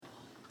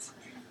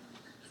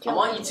I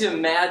want you to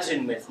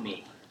imagine with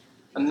me.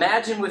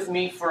 Imagine with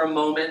me for a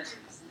moment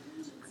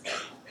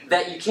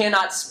that you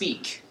cannot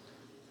speak.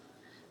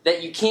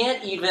 That you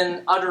can't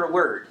even utter a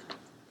word.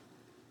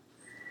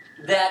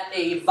 That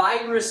a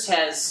virus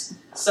has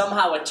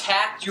somehow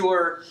attacked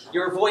your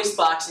voice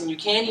box and you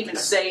can't even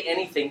say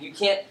anything.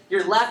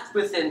 You're left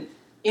with an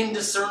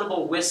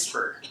indiscernible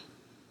whisper.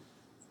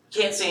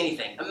 You can't say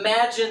anything.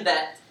 Imagine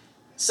that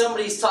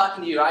somebody's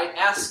talking to you. I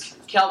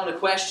ask Calvin a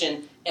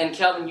question, and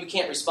Calvin, you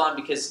can't respond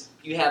because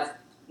you have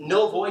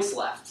no voice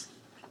left.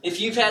 If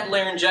you've had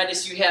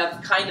laryngitis, you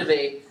have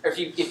if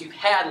you've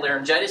had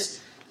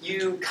laryngitis,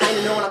 you kind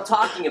of know what I'm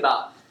talking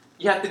about.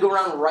 You have to go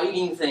around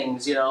writing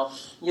things,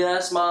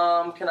 Yes,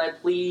 Mom, can I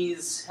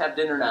please have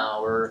dinner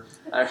now? Or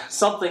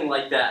something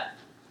like that.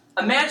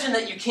 Imagine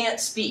that you can't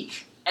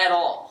speak at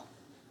all.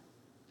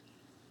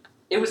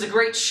 It was a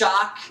great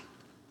shock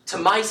to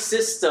my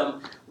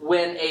system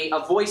when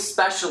a voice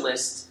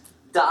specialist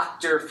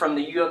doctor from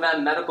the U of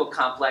M medical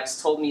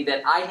complex told me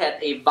that I had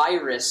a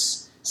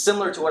virus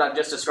similar to what I've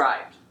just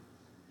described.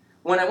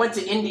 When I went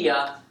to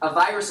India, a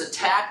virus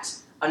attacked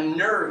a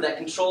nerve that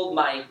controlled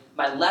my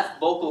left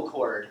vocal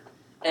cord.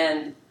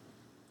 And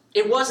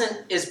it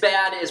wasn't as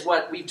bad as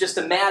what we've just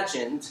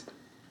imagined,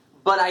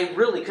 but I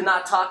really could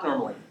not talk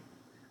normally.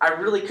 I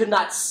really could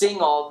not sing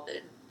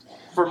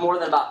for more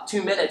than about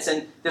 2 minutes,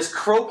 and this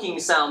croaking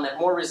sound that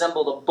more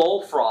resembled a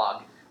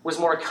bullfrog was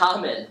more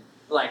common,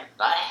 like,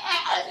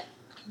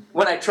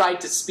 when I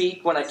tried to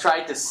speak, when I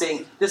tried to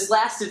sing. This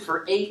lasted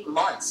for 9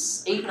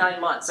 months.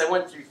 I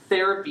went through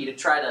therapy to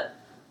try to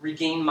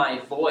regain my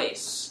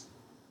voice.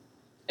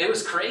 It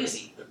was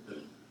crazy.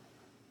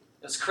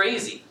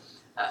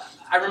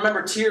 I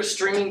remember tears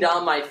streaming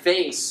down my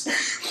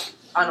face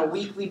on a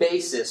weekly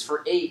basis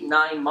for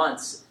 9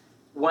 months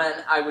when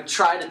I would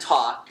try to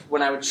talk,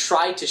 when I would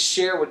try to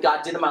share what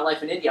God did in my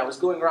life in India. I was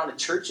going around to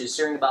churches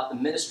sharing about the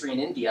ministry in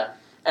India,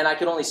 and I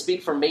could only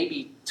speak for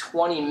maybe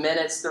 20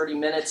 minutes, 30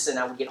 minutes, and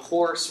I would get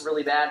hoarse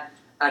really bad.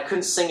 I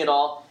couldn't sing at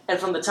all. And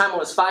from the time I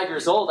was 5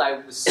 years old, I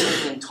was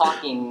singing and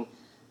talking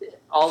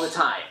all the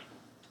time.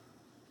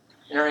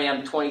 And here I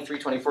am, 23,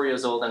 24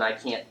 years old, and I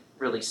can't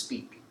really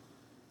speak.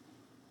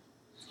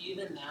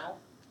 Even now?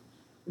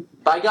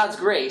 By God's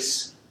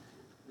grace,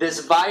 this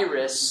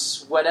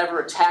virus, whatever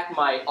attacked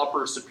my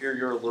upper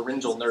superior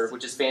laryngeal nerve,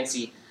 which is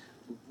fancy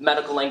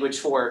medical language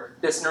for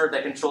this nerve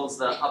that controls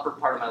the upper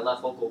part of my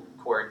left vocal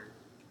cord,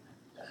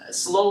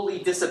 slowly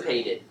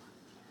dissipated.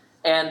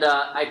 And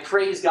I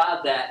praise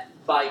God that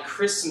by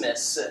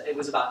Christmas, it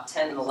was about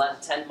 10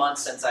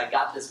 months since I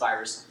got this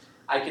virus,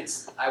 I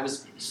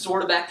was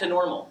sort of back to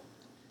normal.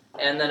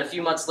 And then a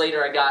few months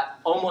later, I got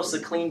almost a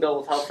clean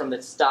bill of health from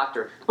this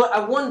doctor. But I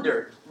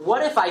wonder,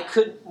 what if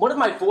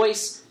my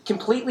voice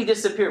completely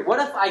disappeared? What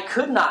if I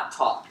could not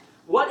talk?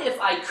 What if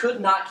I could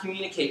not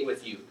communicate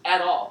with you at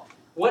all?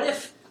 What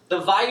if the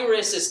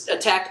virus has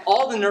attacked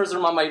all the nerves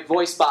around my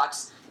voice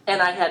box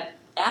and I had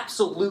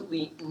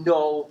absolutely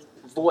no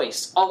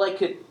voice? All I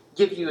could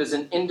give you is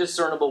an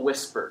indiscernible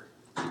whisper.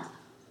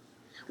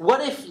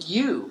 What if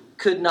you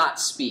could not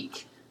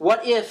speak?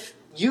 What if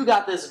you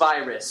got this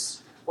virus?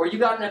 Or you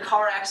got in a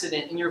car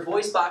accident and your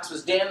voice box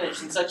was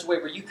damaged in such a way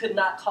where you could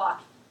not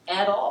talk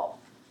at all.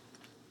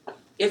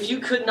 If you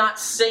could not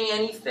say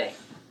anything,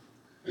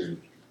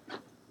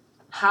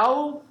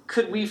 how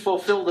could we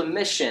fulfill the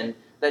mission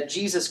that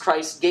Jesus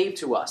Christ gave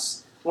to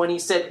us when he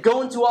said,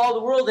 go into all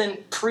the world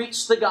and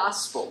preach the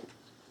gospel?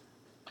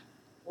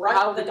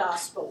 Write the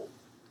gospel.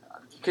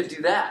 You could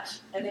do that.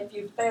 And if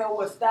you fail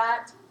with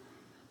that,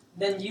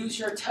 then use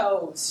your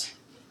toes.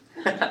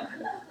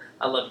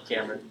 I love you,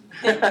 Cameron.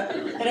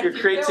 And your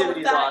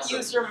creativity is awesome.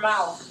 Use your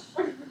mouth.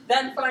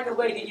 Then find a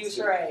way to use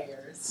your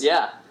ears.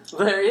 Yeah.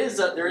 There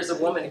is a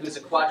woman who's a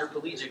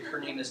quadriplegic. Her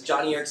name is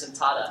Johnny Erickson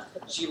Tata.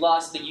 She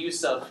lost the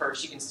use of her.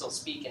 She can still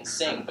speak and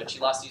sing, but she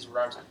lost the use of her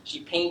arms.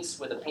 She paints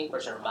with a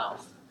paintbrush in her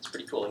mouth. It's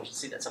pretty cool. You should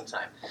see that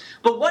sometime.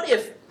 But what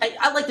if...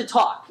 I like to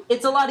talk.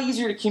 It's a lot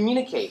easier to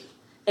communicate.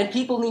 And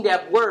people need to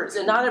have words.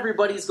 And not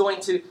everybody's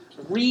going to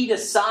read a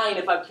sign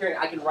if I'm carrying...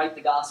 I can write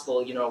the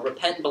gospel,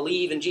 repent and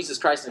believe in Jesus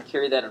Christ and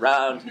carry that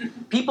around.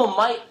 People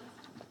might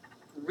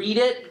read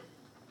it,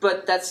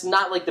 but that's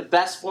not like the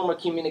best form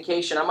of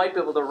communication. I might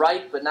be able to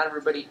write, but not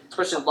everybody,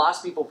 especially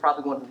lost people,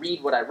 probably won't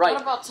read what I write.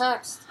 What about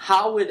text?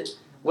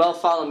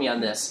 Follow me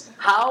on this.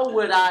 How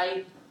would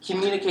I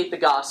communicate the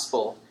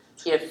gospel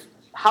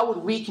how would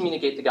we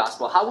communicate the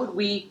gospel? How would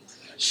we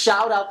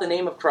shout out the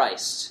name of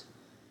Christ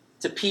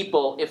to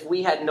people if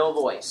we had no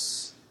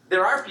voice?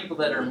 There are people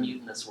that are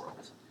mute in this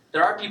world.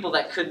 There are people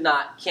that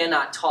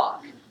cannot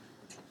talk.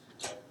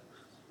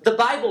 The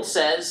Bible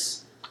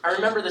says, I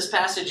remember this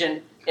passage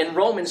in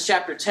Romans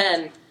chapter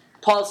 10,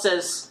 Paul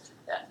says,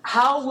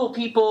 how will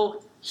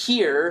people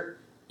hear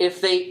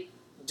if they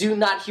do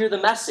not hear the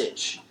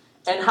message?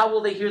 And how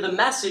will they hear the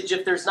message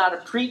if there's not a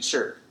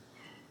preacher?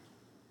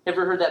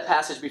 Ever heard that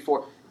passage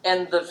before?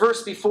 And the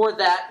verse before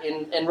that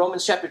in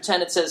Romans chapter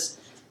 10, it says,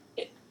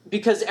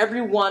 because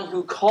everyone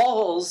who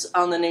calls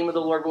on the name of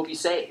the Lord will be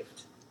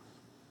saved.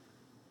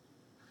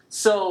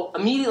 So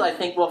immediately I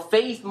think, well,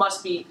 faith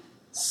must be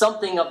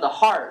something of the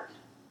heart.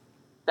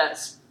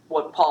 That's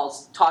what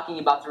Paul's talking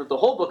about through the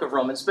whole book of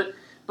Romans.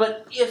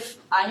 But if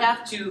I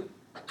have to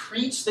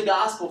preach the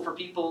gospel for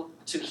people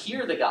to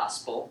hear the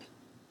gospel,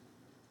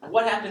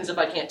 what happens if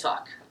I can't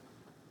talk?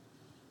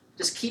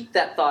 Just keep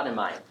that thought in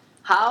mind.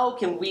 How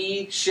can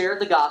we share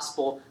the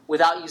gospel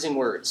without using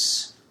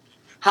words?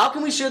 How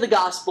can we share the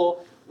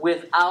gospel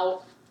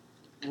without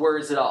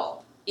words at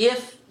all?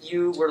 If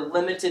you were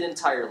limited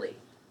entirely.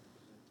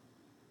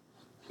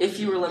 If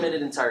you were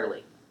limited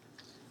entirely.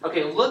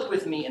 Okay, look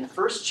with me in the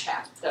first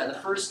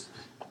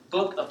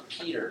book of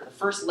Peter, the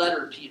first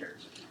letter of Peter.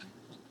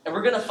 And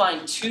we're going to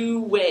find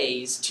two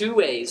ways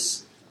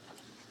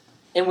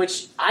in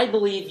which I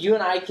believe you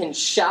and I can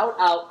shout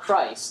out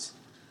Christ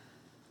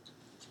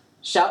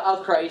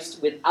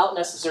without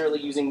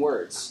necessarily using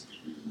words.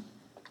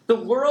 The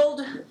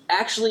world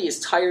actually is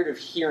tired of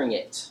hearing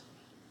it.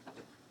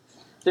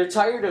 They're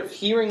tired of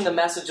hearing the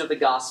message of the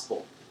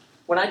gospel.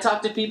 When I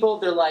talk to people,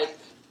 they're like,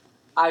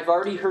 I've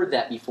already heard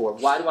that before.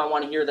 Why do I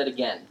want to hear that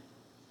again?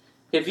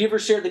 Have you ever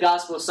shared the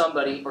gospel with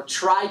somebody, or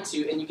tried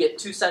to, and you get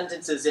 2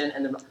 sentences in,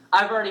 and then,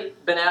 I've already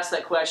been asked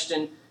that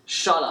question,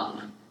 shut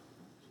up.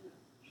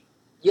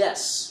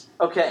 Yes.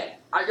 Okay.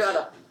 I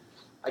got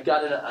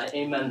an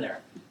amen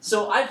there.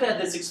 So I've had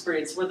this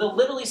experience where they'll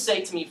literally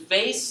say to me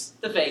face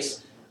to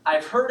face,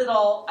 I've heard it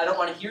all, I don't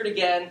want to hear it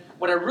again.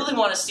 What I really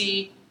want to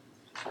see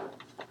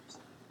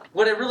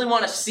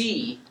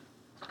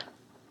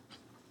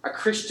are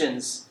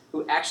Christians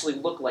who actually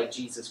look like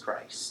Jesus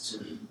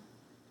Christ.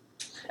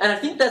 And I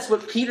think that's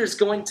what Peter's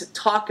going to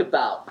talk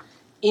about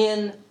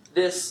in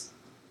this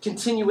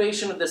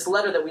continuation of this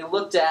letter that we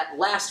looked at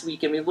last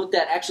week, and we looked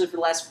at actually for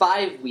the last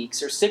 5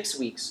 weeks or 6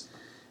 weeks.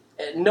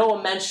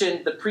 Noah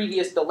mentioned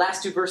the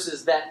last 2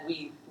 verses that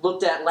we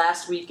looked at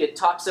last week. It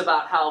talks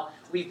about how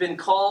we've been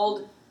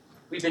called,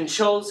 we've been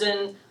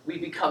chosen, we've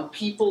become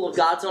people of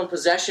God's own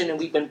possession, and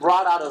we've been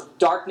brought out of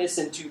darkness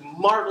into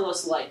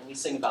marvelous light. And we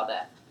sing about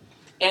that.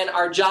 And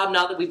our job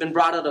now that we've been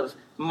brought out of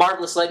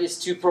marvelous light is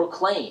to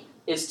proclaim,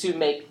 is to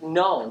make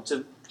known,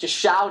 to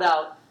shout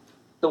out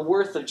the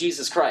worth of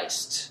Jesus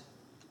Christ.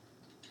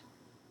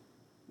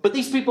 But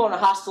these people are in a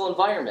hostile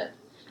environment.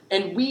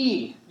 And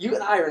you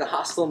and I are in a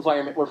hostile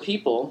environment where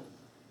people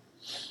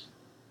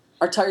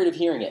are tired of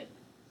hearing it.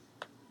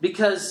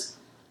 Because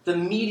the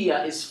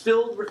media is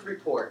filled with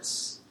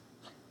reports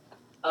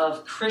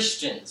of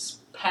Christians,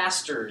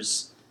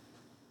 pastors,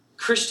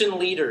 Christian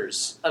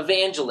leaders,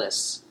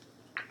 evangelists,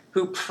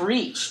 who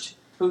preached,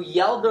 who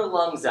yelled their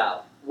lungs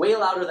out, way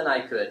louder than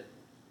I could,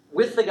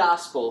 with the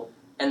gospel,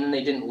 and then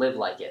they didn't live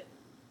like it.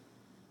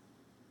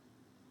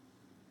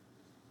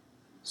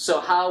 So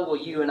how will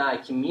you and I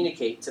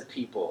communicate to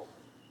people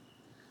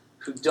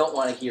who don't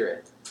want to hear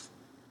it?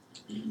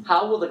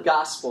 How will the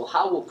gospel,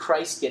 how will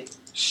Christ get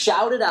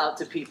shouted out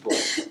to people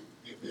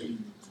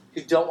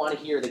who don't want to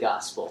hear the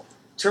gospel?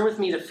 Turn with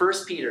me to 1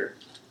 Peter.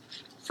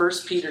 1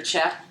 Peter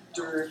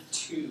chapter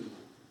 2.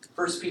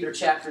 1 Peter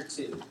chapter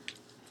 2.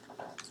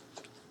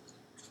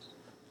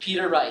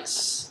 Peter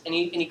writes, and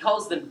he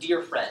calls them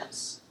dear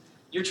friends.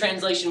 Your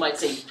translation might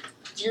say,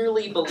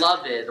 dearly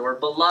beloved, or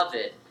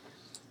beloved.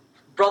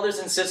 Brothers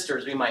and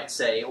sisters, we might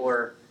say,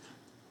 or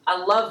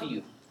I love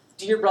you,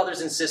 dear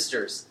brothers and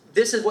sisters.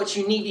 This is what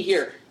you need to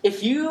hear.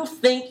 If you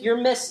think your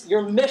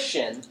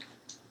mission,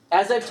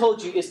 as I've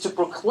told you, is to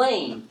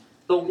proclaim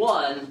the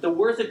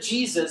worth of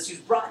Jesus who's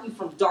brought you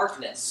from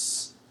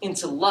darkness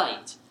into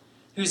light,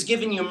 who's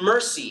given you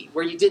mercy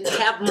where you didn't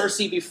have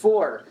mercy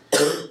before,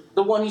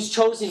 the one who's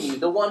chosen you,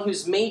 the one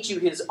who's made you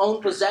his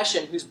own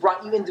possession, who's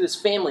brought you into his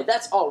family.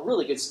 That's all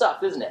really good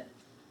stuff, isn't it?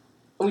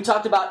 And we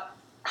talked about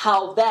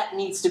how that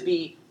needs to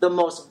be the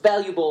most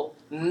valuable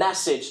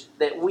message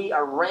that we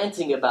are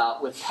ranting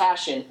about with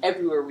passion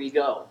everywhere we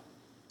go.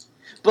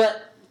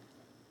 But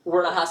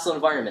we're in a hostile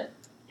environment,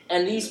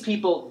 and these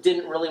people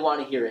didn't really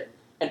want to hear it,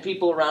 and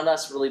people around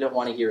us really don't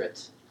want to hear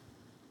it.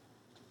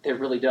 They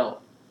really don't.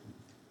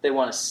 They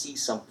want to see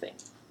something.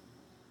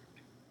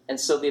 And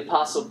so the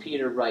Apostle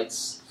Peter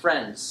writes,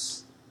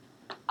 friends,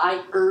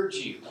 I urge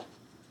you,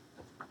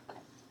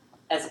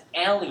 as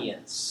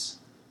aliens,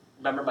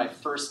 remember my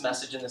first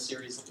message in the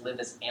series, Live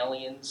as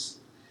Aliens?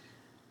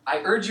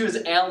 I urge you as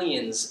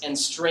aliens and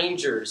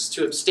strangers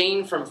to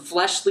abstain from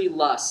fleshly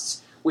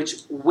lusts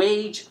which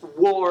wage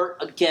war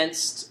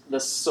against the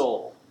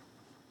soul.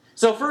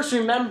 So first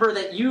remember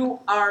that you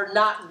are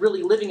not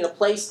really living in a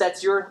place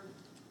that's your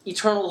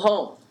eternal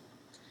home.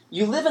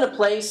 You live in a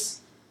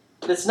place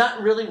that's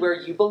not really where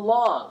you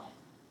belong.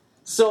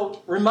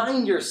 So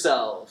remind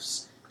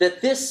yourselves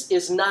that this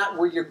is not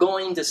where you're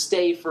going to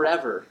stay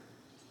forever.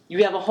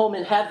 You have a home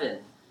in heaven.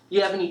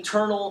 You have an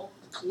eternal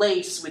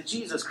place with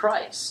Jesus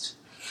Christ.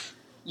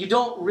 You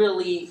don't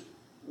really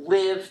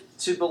live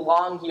to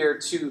belong here,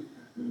 to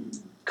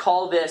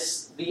call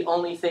this the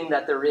only thing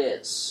that there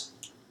is.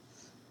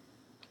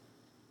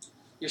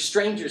 You're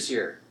strangers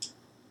here.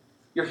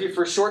 You're here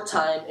for a short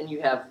time and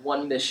you have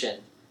one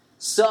mission.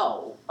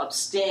 So,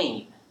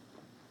 abstain.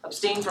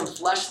 Abstain from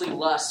fleshly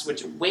lusts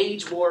which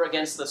wage war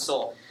against the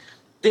soul.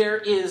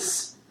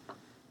 There's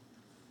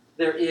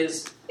there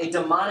is a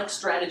demonic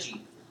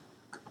strategy.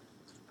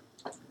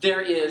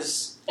 There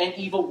is an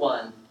evil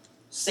one,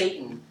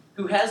 Satan,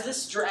 who has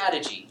this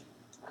strategy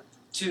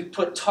to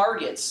put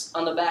targets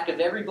on the back of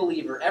every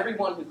believer,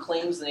 everyone who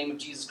claims the name of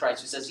Jesus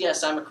Christ, who says,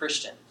 yes, I'm a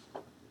Christian,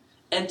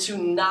 and to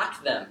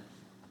knock them,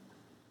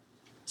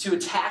 to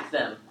attack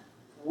them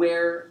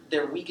where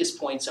their weakest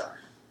points are.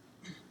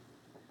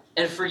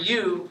 And for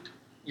you,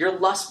 your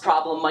lust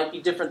problem might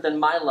be different than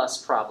my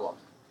lust problem.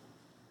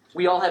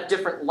 We all have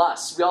different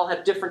lusts. We all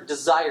have different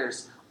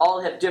desires.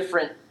 All have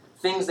different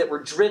things that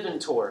we're driven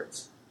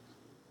towards.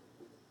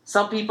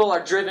 Some people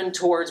are driven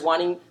towards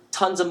wanting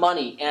tons of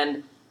money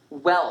and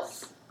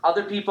wealth.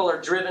 Other people are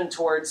driven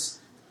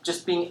towards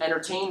just being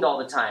entertained all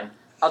the time.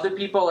 Other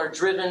people are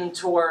driven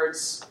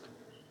towards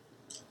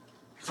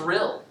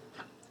thrill.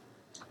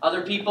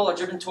 Other people are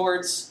driven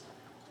towards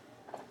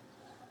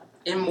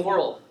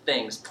immoral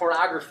things,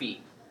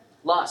 pornography,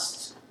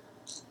 lust,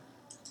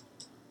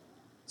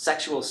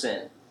 sexual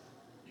sin.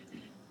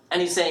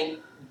 And he's saying,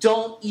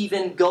 don't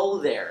even go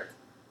there.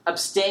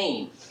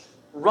 Abstain.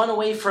 Run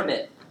away from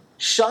it.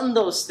 Shun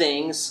those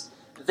things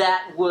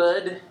that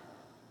would,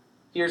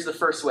 here's the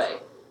first way,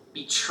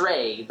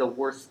 betray the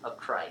worth of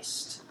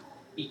Christ.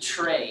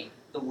 Betray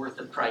the worth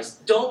of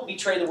Christ. Don't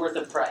betray the worth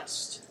of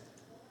Christ.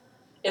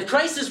 If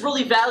Christ is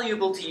really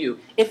valuable to you,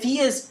 if he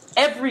is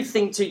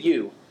everything to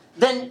you,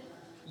 then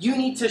you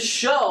need to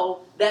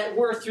show that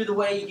worth through the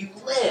way you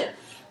live.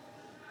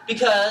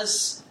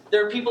 Because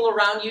there are people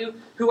around you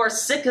who are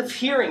sick of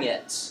hearing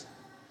it.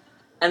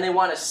 And they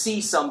want to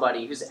see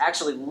somebody who's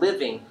actually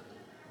living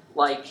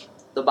like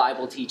the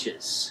Bible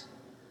teaches.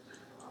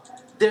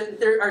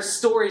 There are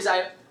stories,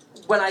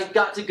 when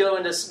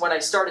I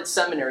started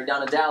seminary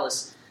down in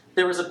Dallas,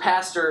 there was a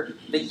pastor,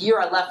 the year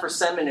I left for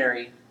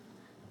seminary,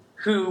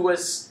 who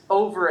was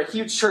over a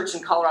huge church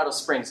in Colorado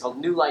Springs called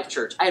New Life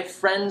Church. I had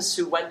friends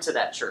who went to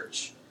that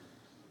church.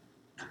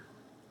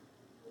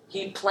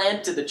 He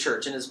planted the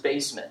church in his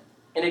basement,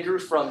 and it grew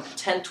from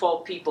 10,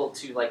 12 people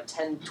to like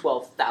 10,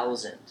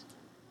 12,000.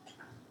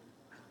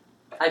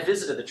 I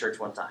visited the church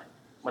one time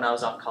when I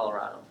was out in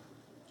Colorado.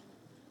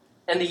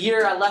 And the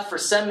year I left for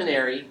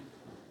seminary,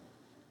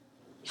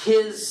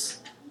 his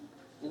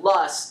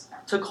lust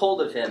took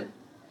hold of him.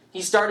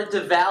 He started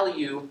to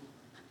value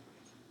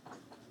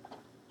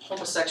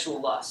homosexual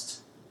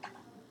lust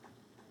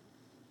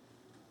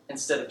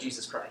instead of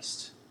Jesus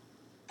Christ.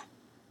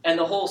 And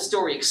the whole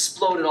story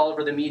exploded all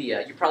over the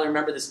media. You probably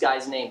remember this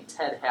guy's name,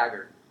 Ted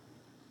Haggard.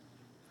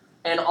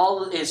 And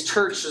all of his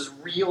church was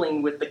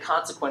reeling with the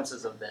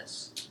consequences of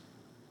this.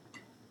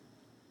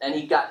 And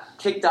he got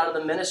kicked out of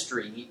the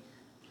ministry.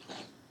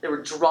 There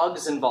were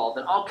drugs involved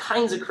and all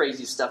kinds of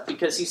crazy stuff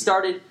because he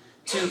started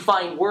to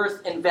find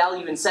worth and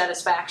value and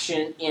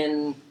satisfaction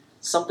in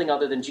something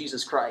other than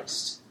Jesus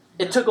Christ.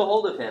 It took a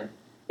hold of him.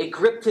 It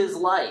gripped his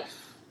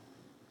life.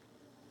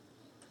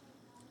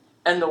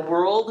 And the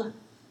world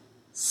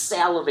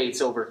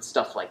salivates over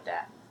stuff like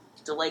that.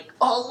 They're like,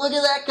 oh, look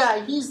at that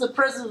guy. He's the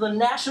president of the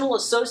National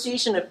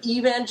Association of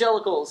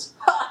Evangelicals.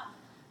 Ha!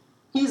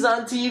 He's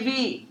on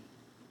TV.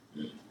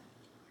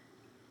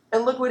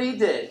 And look what he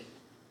did.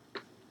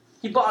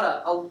 He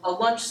bought a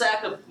lunch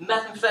sack of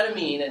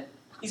methamphetamine, and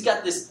he's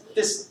got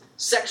this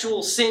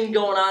sexual sin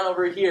going on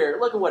over here.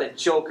 Look at what a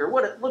joker.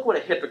 Look what a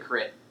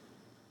hypocrite.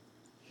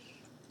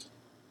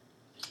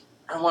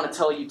 I want to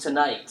tell you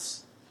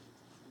tonight,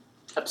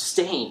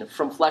 abstain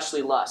from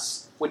fleshly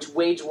lusts, which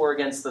wage war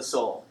against the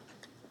soul.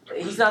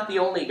 He's not the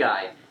only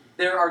guy.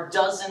 There are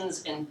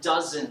dozens and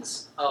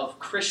dozens of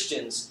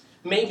Christians,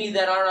 maybe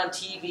that aren't on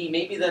TV,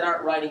 maybe that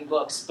aren't writing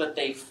books, but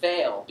they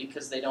fail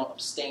because they don't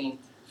abstain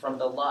from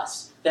the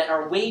lust, that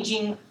are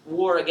waging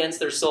war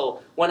against their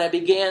soul. When I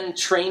began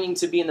training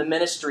to be in the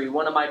ministry,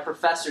 one of my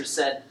professors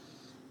said,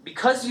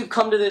 because you've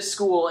come to this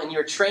school and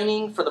you're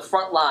training for the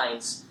front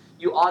lines,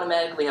 you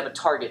automatically have a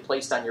target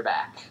placed on your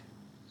back.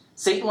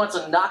 Satan wants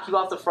to knock you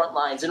off the front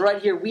lines. And right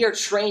here, we are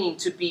training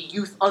to be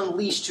youth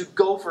unleashed to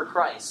go for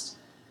Christ.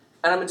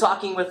 And I've been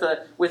talking with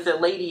a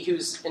lady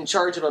who's in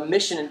charge of a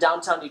mission in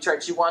downtown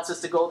Detroit. She wants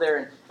us to go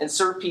there and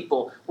serve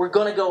people. We're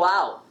going to go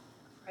out.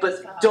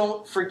 But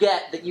don't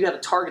forget that you have a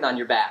target on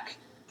your back.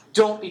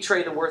 Don't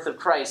betray the worth of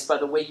Christ by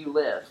the way you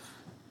live.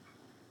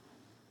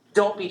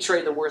 Don't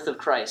betray the worth of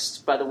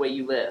Christ by the way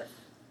you live.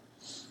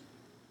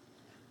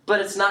 But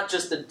it's not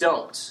just a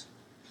don't.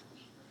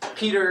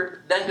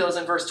 Peter then goes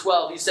in verse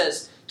 12. He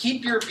says,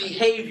 keep your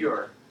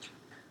behavior.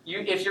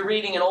 If you're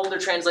reading an older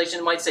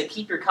translation, it might say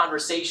keep your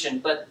conversation.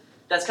 But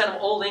that's kind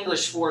of Old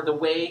English for the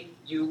way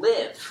you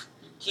live.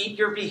 Keep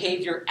your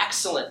behavior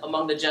excellent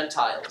among the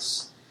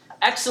Gentiles.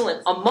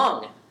 Excellent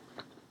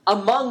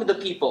among the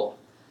people.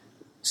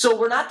 So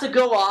we're not to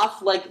go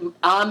off like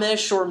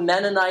Amish or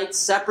Mennonites,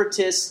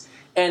 separatists,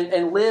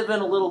 and live in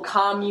a little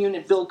commune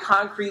and build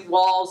concrete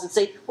walls and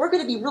say, we're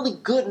going to be really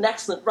good and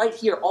excellent right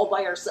here all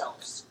by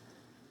ourselves.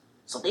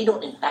 So they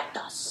don't infect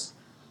us.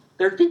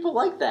 There are people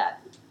like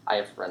that. I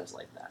have friends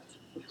like that.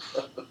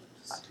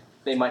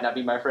 They might not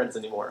be my friends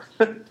anymore.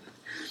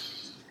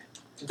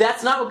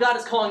 That's not what God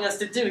is calling us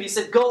to do. He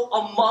said, go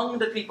among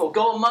the people,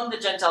 go among the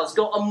Gentiles,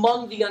 go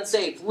among the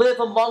unsaved, live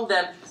among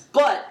them,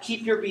 but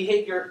keep your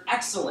behavior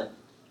excellent,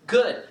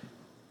 good.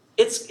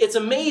 It's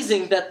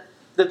amazing that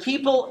the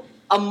people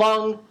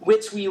among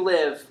which we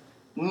live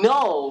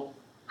know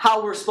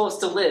how we're supposed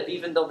to live,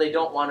 even though they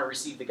don't want to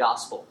receive the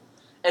gospel.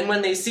 And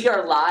when they see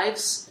our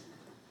lives,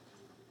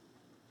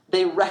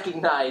 they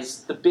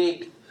recognize the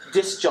big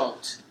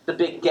disjunct, the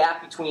big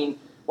gap between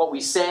what we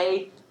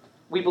say,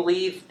 we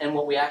believe, and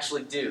what we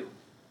actually do.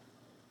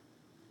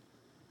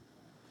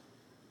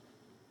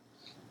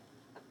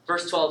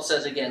 Verse 12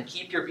 says again,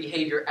 keep your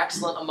behavior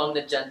excellent among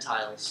the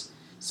Gentiles,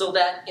 so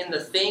that in the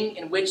thing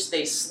in which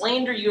they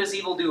slander you as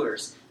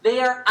evildoers, they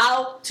are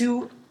out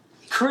to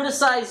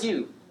criticize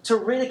you, to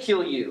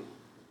ridicule you.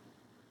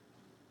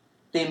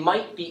 They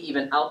might be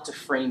even out to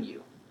frame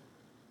you.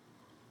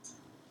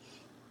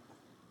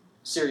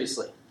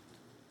 Seriously.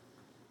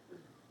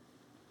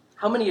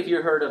 How many of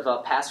you heard of a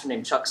pastor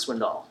named Chuck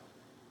Swindoll?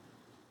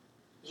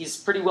 He's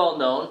pretty well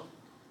known.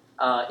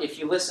 If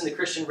you listen to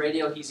Christian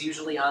radio, he's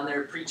usually on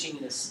there preaching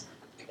in his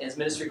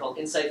ministry called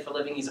Insight for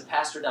Living. He's a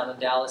pastor down in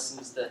Dallas, and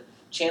he's the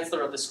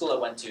chancellor of the school I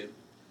went to.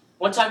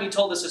 One time he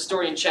told us a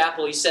story in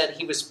chapel. He said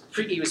he was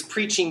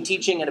preaching,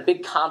 teaching at a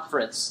big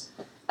conference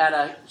at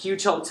a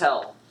huge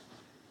hotel.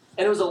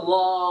 And it was a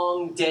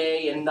long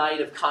day and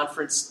night of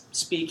conference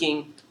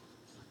speaking.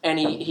 And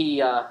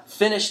he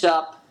finished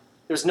up.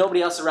 There was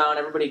nobody else around.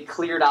 Everybody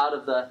cleared out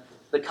of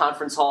the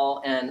conference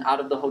hall and out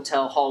of the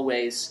hotel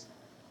hallways.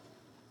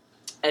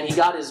 And he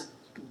got his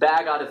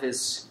bag out of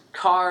his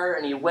car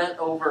and he went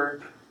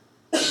over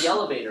to the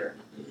elevator.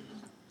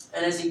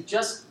 And as he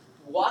just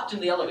walked in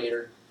the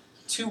elevator,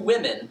 two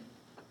women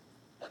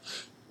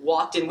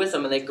walked in with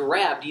him and they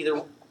grabbed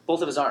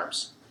both of his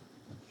arms.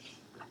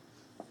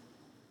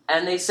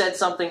 And they said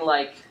something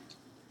like,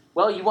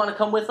 well, you want to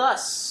come with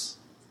us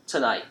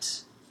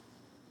tonight?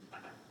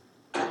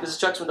 This is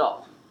Chuck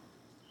Swindoll.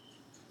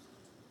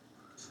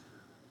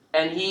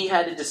 And he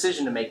had a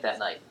decision to make that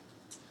night.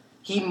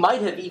 He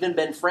might have even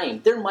been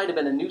framed. There might have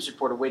been a news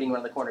reporter waiting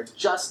around the corner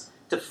just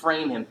to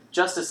frame him,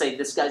 just to say,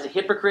 this guy's a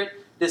hypocrite,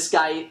 this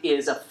guy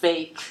is a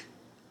fake,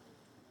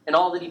 and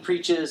all that he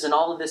preaches and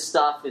all of this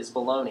stuff is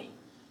baloney.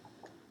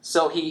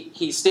 So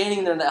he's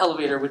standing there in the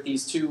elevator with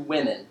these two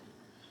women.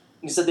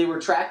 He said they were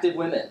attractive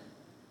women.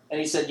 And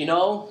he said,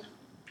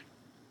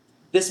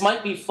 this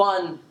might be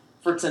fun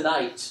for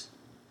tonight,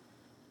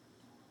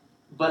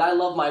 but I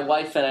love my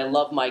wife and I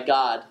love my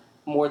God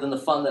more than the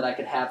fun that I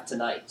could have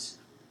tonight.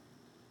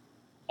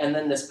 And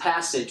then this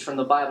passage from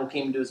the Bible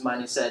came into his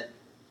mind. He said,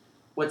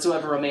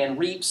 whatsoever a man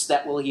reaps,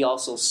 that will he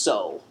also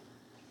sow.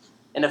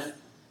 And if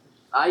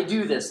I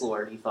do this,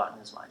 Lord, he thought in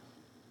his mind,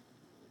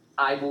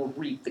 I will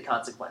reap the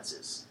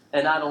consequences.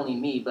 And not only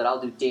me, but I'll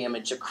do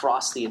damage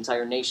across the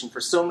entire nation for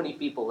so many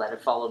people that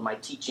have followed my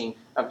teaching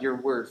of your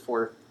word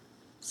for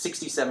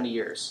 60, 70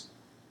 years.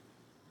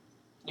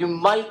 You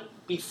might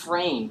be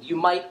framed. You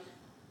might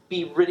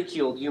be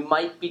ridiculed. You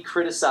might be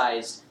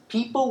criticized.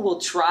 People will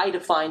try to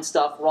find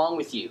stuff wrong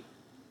with you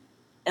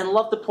and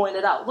love to point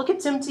it out. Look at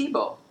Tim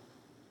Tebow.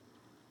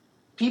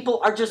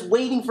 People are just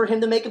waiting for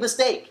him to make a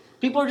mistake.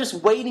 People are just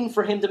waiting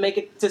for him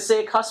to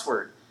say a cuss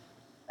word.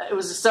 It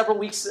was several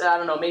weeks, I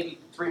don't know, maybe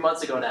 3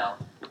 months ago now,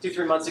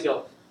 2-3 months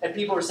ago, and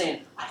people were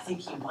saying, I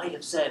think he might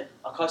have said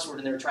a cuss word,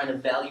 and they were trying to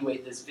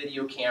evaluate this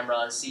video camera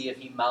and see if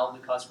he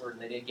mouthed the cuss word,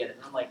 and they didn't get it.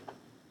 And I'm like,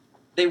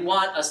 they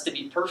want us to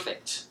be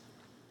perfect.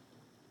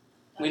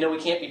 We know we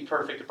can't be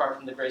perfect apart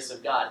from the grace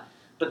of God,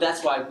 but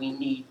that's why we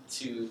need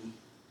to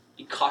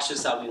be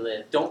cautious how we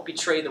live. Don't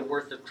betray the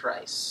worth of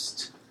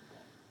Christ.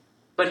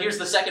 But here's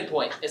the second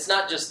point. It's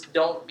not just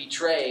don't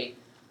betray.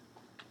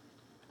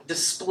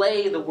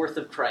 Display the worth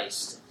of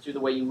Christ through the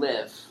way you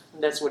live.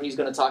 And that's what he's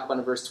going to talk about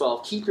in verse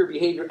 12. Keep your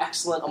behavior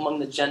excellent among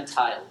the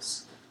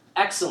Gentiles.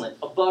 Excellent,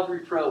 above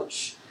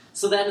reproach.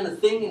 So that in the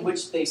thing in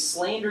which they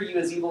slander you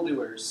as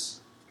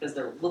evildoers, because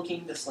they're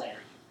looking to slander you,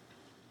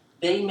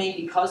 they may,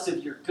 because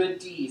of your good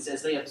deeds,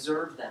 as they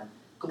observe them,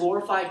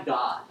 glorify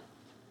God.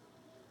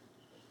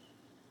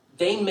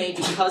 They may,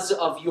 because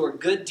of your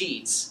good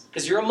deeds,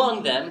 because you're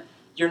among them,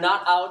 you're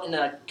not out in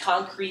a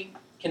concrete,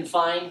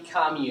 confined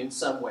commune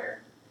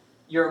somewhere.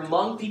 You're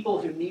among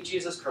people who need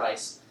Jesus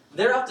Christ.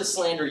 They're out to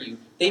slander you.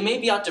 They may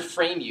be out to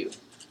frame you.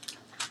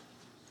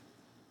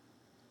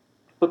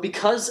 But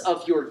because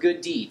of your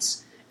good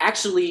deeds,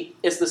 actually,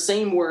 it's the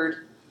same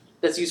word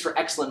that's used for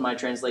excellent in my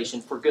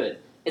translation, for good.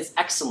 It's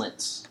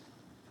excellent.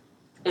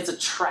 It's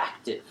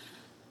attractive.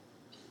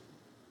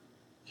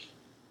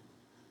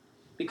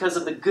 Because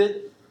of the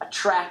good,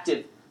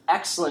 attractive,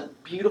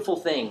 excellent, beautiful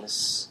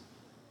things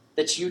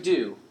that you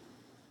do,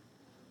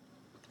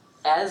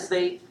 as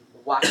they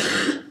watch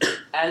you,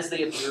 as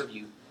they observe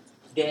you,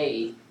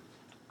 they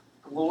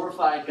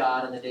glorify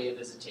God in the day of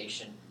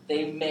visitation.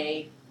 They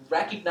may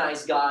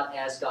recognize God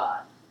as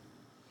God.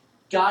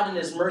 God in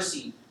His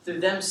mercy,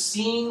 through them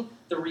seeing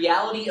the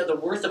reality of the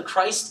worth of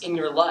Christ in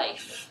your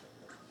life,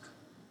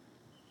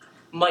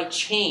 might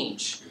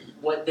change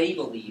what they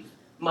believe,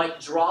 might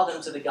draw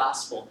them to the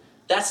gospel.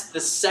 That's the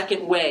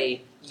second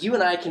way you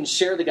and I can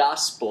share the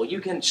gospel. You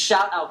can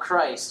shout out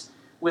Christ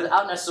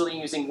without necessarily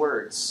using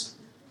words.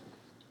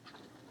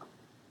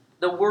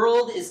 The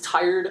world is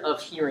tired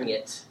of hearing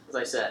it, as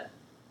I said,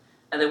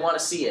 and they want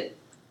to see it.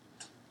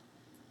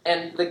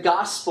 And the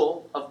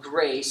gospel of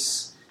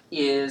grace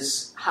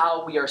is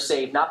how we are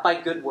saved, not by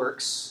good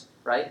works,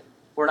 right?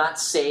 We're not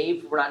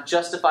saved, we're not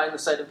justified in the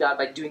sight of God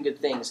by doing good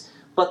things.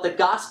 But the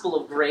gospel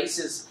of grace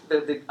is,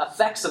 the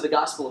effects of the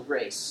gospel of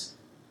grace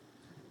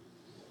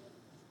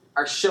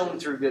are shown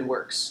through good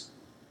works.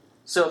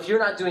 So if you're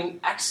not doing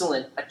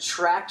excellent,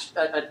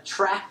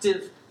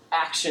 attractive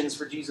actions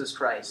for Jesus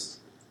Christ,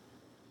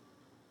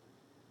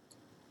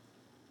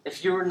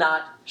 if you're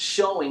not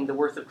showing the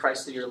worth of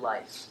Christ through your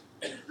life,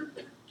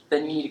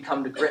 then you need to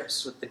come to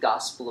grips with the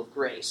gospel of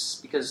grace,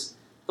 because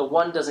the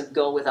one doesn't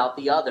go without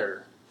the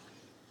other.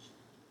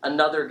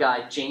 Another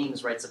guy,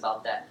 James, writes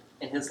about that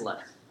in his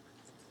letter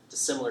to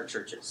similar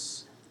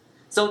churches.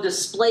 So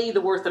display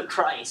the worth of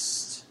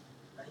Christ.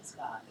 Praise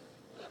God.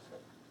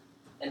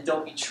 And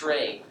don't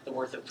betray the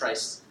worth of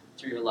Christ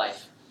through your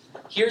life.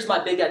 Here's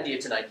my big idea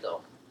tonight,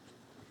 though.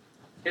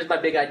 Here's my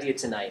big idea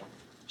tonight.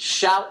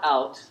 Shout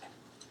out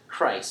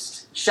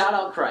Christ. Shout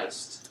out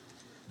Christ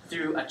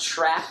through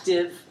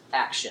attractive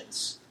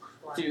actions.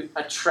 Through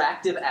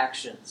attractive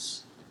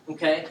actions.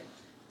 Okay?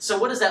 So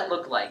what does that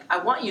look like? I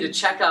want you to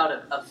check out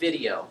a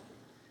video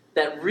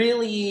that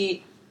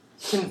really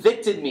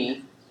convicted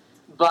me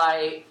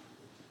by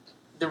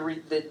the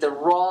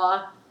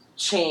raw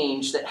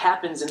change that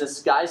happens in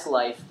this guy's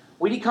life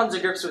when he comes to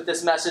grips with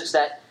this message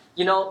that,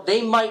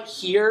 they might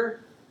hear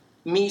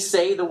me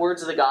say the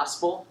words of the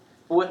gospel,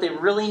 but what they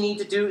really need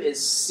to do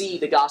is see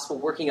the gospel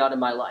working out in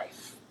my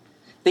life.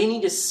 They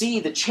need to see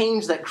the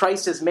change that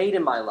Christ has made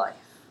in my life.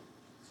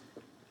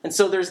 And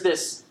so there's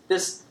this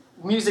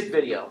music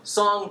video,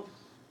 song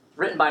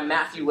written by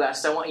Matthew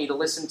West. I want you to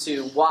listen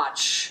to,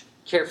 watch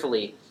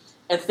carefully,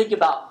 and think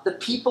about the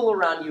people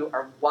around you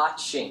are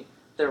watching.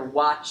 They're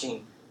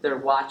watching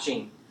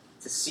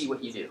to see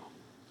what you do.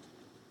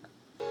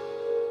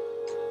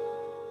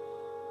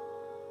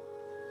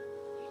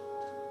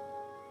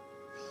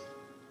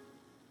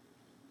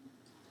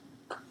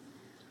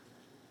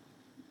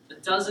 The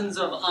dozens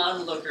of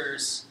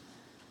onlookers,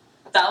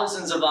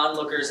 thousands of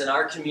onlookers in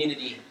our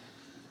community,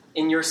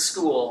 in your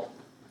school,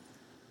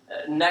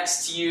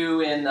 next to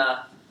you in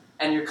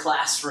your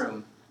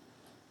classroom,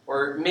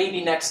 or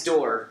maybe next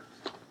door,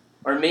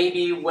 or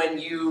maybe when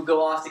you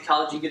go off to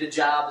college, you get a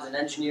job as an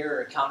engineer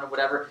or accountant or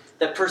whatever,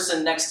 that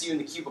person next to you in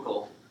the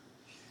cubicle,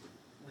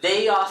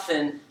 they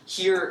often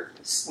hear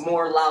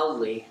more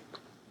loudly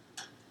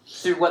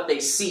through what they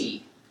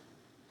see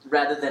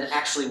rather than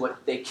actually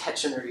what they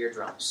catch in their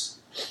eardrums.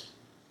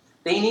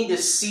 They need to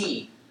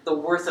see the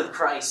worth of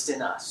Christ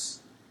in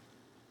us.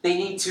 They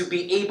need to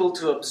be able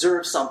to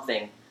observe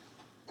something,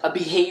 a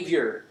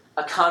behavior,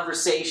 a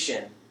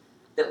conversation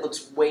that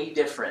looks way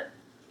different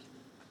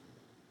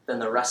than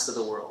the rest of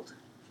the world.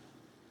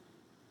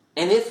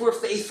 And if we're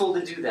faithful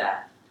to do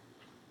that,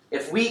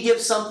 if we give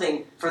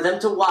something for them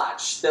to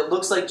watch that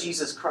looks like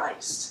Jesus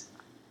Christ,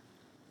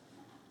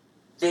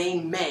 they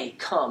may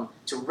come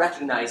to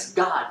recognize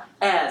God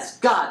as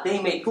God.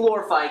 They may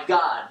glorify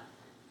God.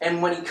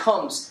 And when He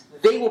comes,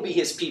 they will be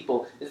His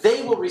people.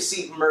 They will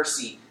receive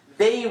mercy.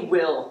 They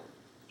will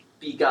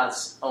be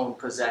God's own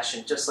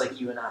possession, just like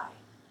you and I.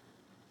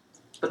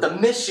 But the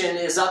mission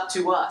is up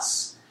to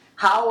us.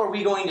 How are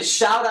we going to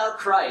shout out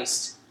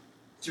Christ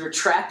through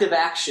attractive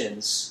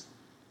actions?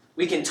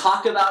 We can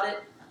talk about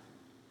it,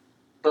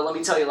 but let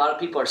me tell you, a lot of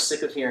people are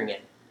sick of hearing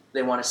it.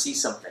 They want to see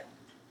something.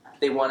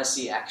 They want to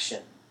see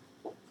action.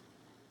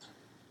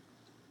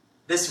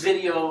 This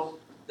video,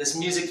 this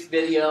music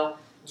video,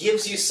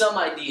 gives you some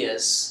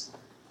ideas.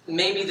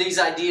 Maybe these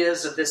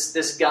ideas of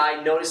this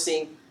guy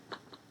noticing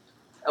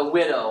a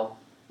widow,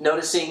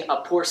 noticing a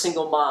poor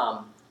single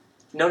mom,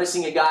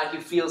 noticing a guy who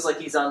feels like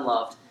he's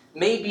unloved.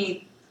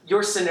 Maybe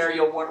your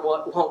scenario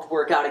won't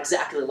work out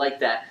exactly like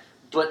that,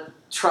 but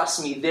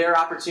trust me, there are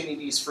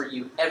opportunities for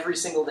you every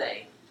single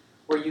day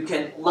where you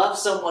can love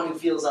someone who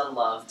feels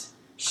unloved,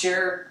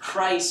 share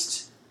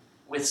Christ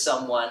with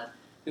someone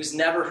who's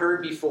never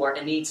heard before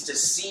and needs to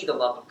see the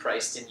love of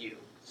Christ in you.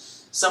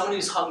 Someone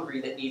who's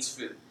hungry that needs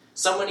food.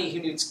 Somebody who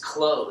needs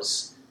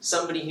clothes.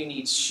 Somebody who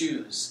needs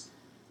shoes.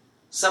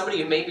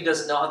 Somebody who maybe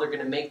doesn't know how they're going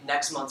to make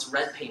next month's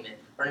rent payment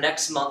or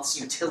next month's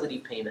utility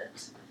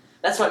payment.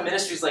 That's why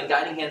ministries like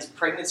Guiding Hands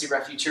Pregnancy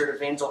Refuge here at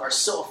Evangel are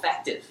so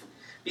effective.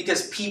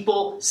 Because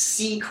people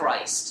see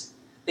Christ.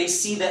 They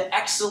see the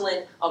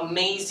excellent,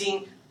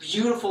 amazing,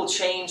 beautiful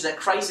change that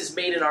Christ has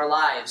made in our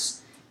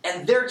lives.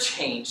 And they're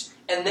changed.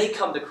 And they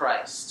come to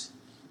Christ.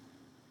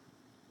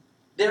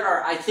 There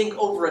are, I think,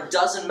 over a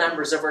dozen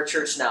members of our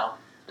church now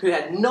who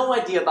had no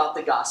idea about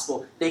the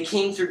gospel. They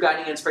came through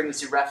Guiding Hands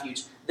Pregnancy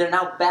Refuge. They're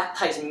now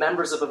baptized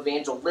members of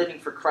Evangel, living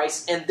for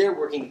Christ, and they're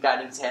working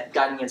at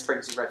Guiding Hands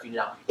Pregnancy Refuge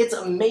now. It's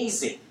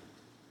amazing.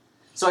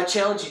 So I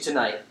challenge you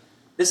tonight.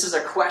 This is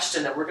a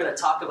question that we're going to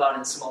talk about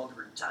in small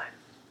group time.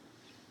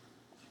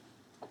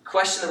 The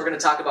question that we're going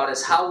to talk about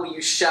is, how will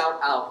you shout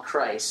out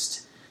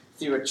Christ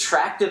through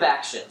attractive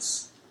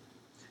actions.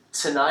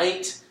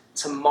 Tonight,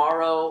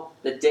 tomorrow,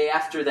 the day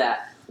after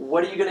that,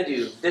 what are you going to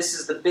do? This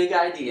is the big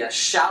idea.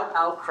 Shout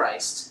out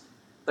Christ.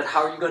 But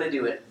how are you going to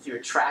do it? Through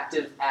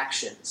attractive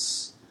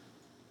actions.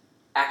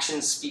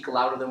 Actions speak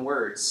louder than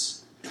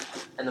words.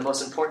 And the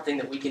most important thing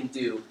that we can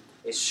do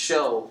is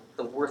show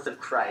the worth of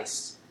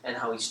Christ and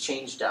how he's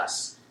changed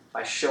us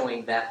by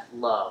showing that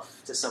love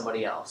to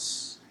somebody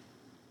else.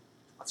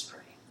 Let's pray.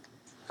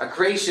 Our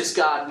gracious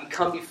God, we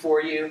come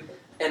before you,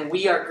 and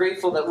we are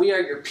grateful that we are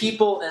your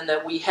people and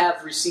that we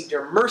have received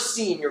your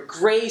mercy and your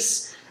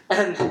grace,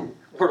 and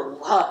we're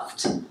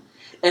loved.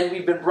 And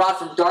we've been brought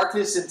from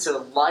darkness into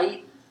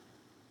light.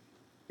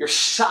 Your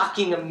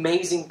shocking,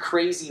 amazing,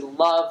 crazy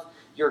love,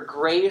 your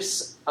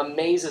grace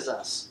amazes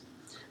us.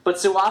 But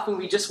so often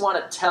we just want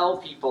to tell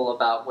people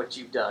about what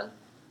you've done.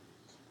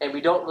 And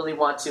we don't really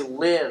want to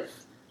live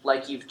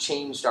like you've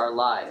changed our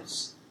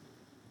lives.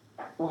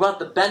 We want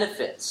the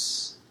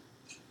benefits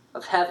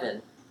of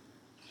heaven.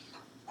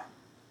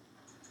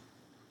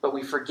 But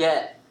we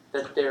forget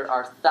that there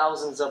are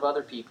thousands of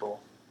other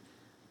people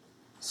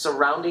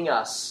surrounding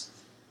us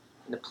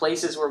in the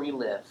places where we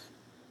live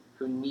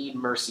who need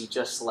mercy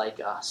just like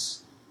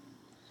us.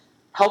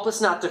 Help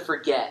us not to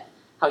forget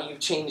how you've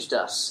changed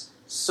us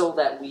so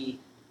that we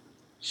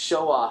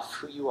show off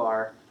who you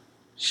are.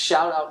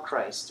 Shout out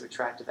Christ through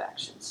attractive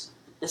actions.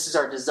 This is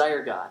our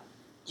desire, God.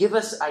 Give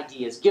us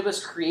ideas. Give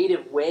us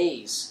creative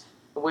ways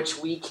in which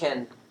we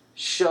can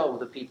show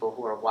the people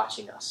who are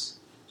watching us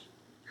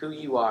who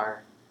you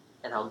are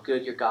and how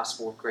good your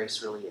gospel of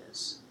grace really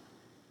is.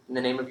 In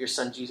the name of your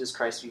Son, Jesus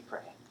Christ, we pray.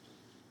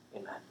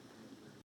 Amen.